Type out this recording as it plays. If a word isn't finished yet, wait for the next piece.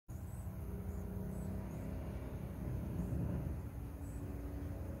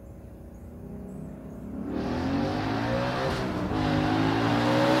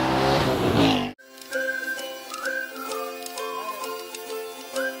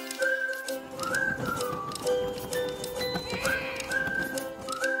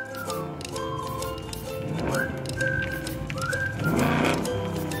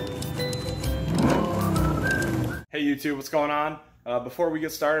YouTube, what's going on? Before we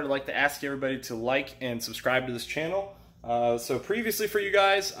get started, I'd like to ask everybody to like and subscribe to this channel. So previously for you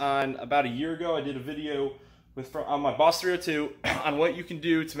guys, on about a year ago, I did a video on my Boss 302 on what you can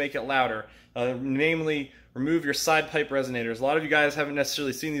do to make it louder. Namely, remove your side pipe resonators. A lot of you guys haven't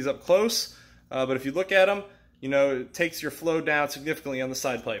necessarily seen these up close, but if you look at them, you know, it takes your flow down significantly on the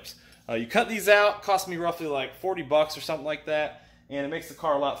side pipes. You cut these out, cost me roughly like 40 bucks or something like that, and it makes the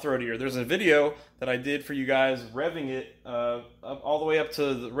car a lot throatier. There's a video that I did for you guys revving it all the way up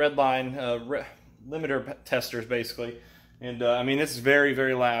to the red line limiter testers basically, and I mean, it's very,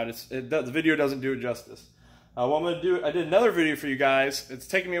 very loud. The video doesn't do it justice. What I'm going to do, I did another video for you guys. It's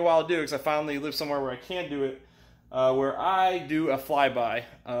taken me a while to do because I finally live somewhere where I can do it, where I do a flyby,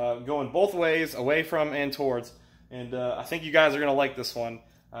 going both ways, away from and towards, and I think you guys are going to like this one.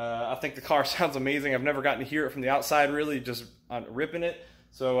 I think the car sounds amazing. I've never gotten to hear it from the outside, really, just on ripping it.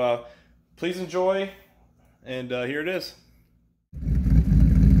 So please enjoy, and here it is.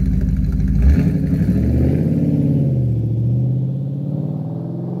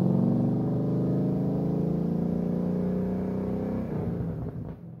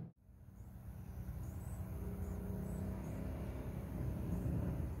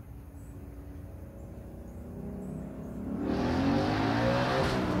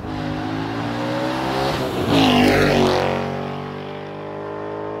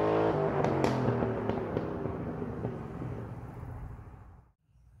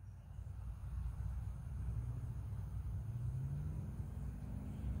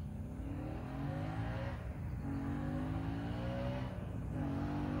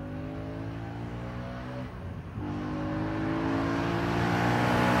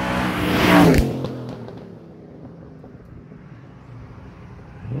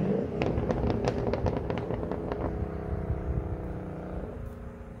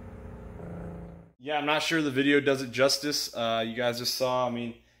 Yeah, I'm not sure the video does it justice. You guys just saw, I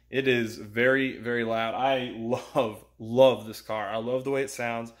mean, it is very, very loud. I love this car. I love the way it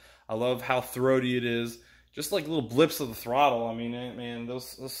sounds. I love how throaty it is. Just like little blips of the throttle. I mean, man,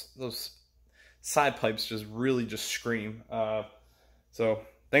 those side pipes just really just scream. So,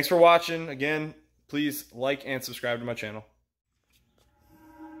 thanks for watching. Again, please like and subscribe to my channel.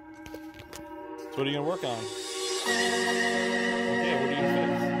 So what are you going to work on?